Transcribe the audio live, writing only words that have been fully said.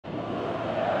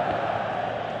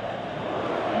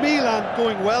stand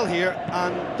going well here,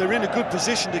 and they're in a good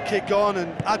position to kick on and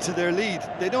add to their lead.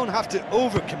 They don't have to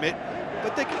overcommit,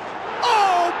 but they can...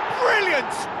 Oh,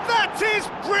 brilliant! That is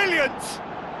brilliant!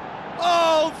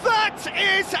 Oh, that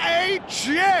is a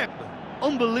gem!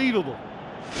 Unbelievable.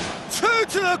 Two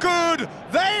to the good!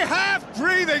 They have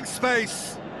breathing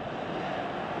space!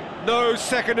 No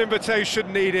second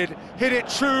invitation needed. Hit it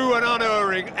true and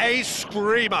unerring. A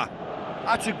screamer.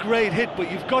 That's a great hit,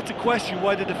 but you've got to question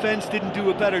why the defence didn't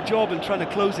do a better job in trying to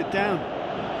close it down.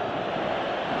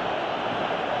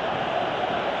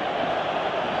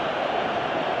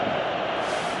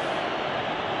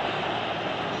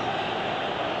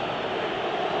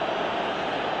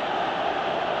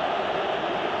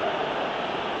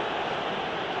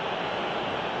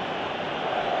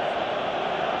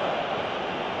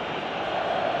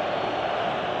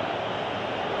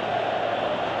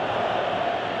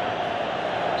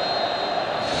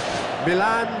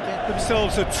 Milan get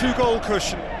themselves a 2-goal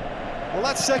cushion. Well,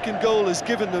 that second goal has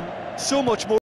given them so much more.